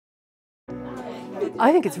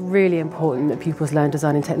I think it's really important that pupils learn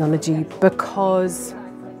design and technology because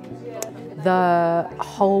the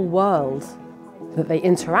whole world that they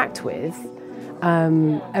interact with,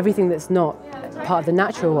 everything that's not part of the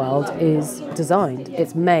natural world is designed,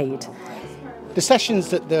 it's made. The sessions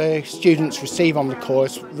that the students receive on the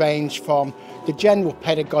course range from the general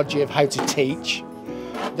pedagogy of how to teach,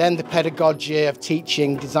 then the pedagogy of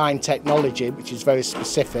teaching design technology, which is very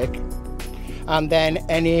specific, and then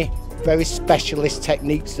any very specialist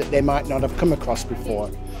techniques that they might not have come across before.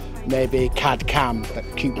 Maybe CAD/CAM,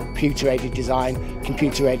 computer-aided design,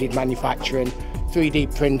 computer-aided manufacturing, 3D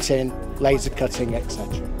printing, laser cutting,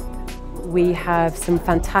 etc. We have some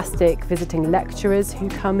fantastic visiting lecturers who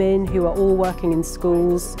come in, who are all working in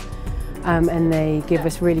schools, and they give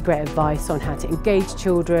us really great advice on how to engage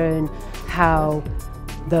children, how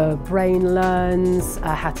the brain learns,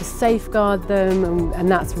 how to safeguard them, and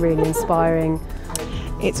that's really inspiring.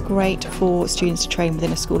 It's great for students to train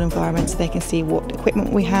within a school environment so they can see what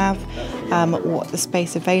equipment we have, what the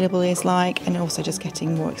space available is like, and also just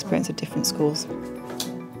getting more experience of different schools.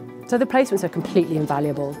 So the placements are completely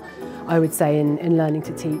invaluable, I would say, in learning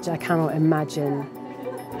to teach. I cannot imagine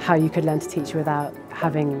how you could learn to teach without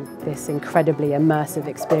having this incredibly immersive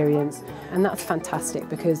experience. And that's fantastic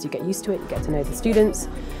because you get used to it, you get to know the students,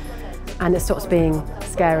 and it stops being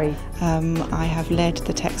scary. I have led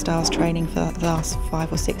the textiles training for the last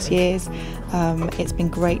 5 or 6 years. It's been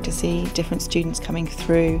great to see different students coming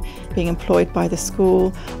through, being employed by the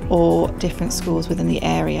school or different schools within the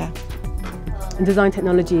area. And design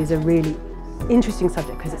technology is a really interesting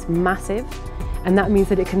subject because it's massive, and that means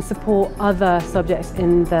that it can support other subjects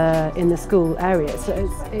in the school area. So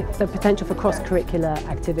it's the potential for cross-curricular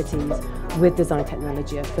activities with design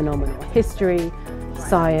technology are phenomenal. History,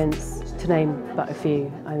 science, to name but a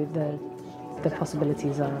few. The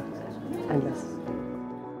possibilities are endless.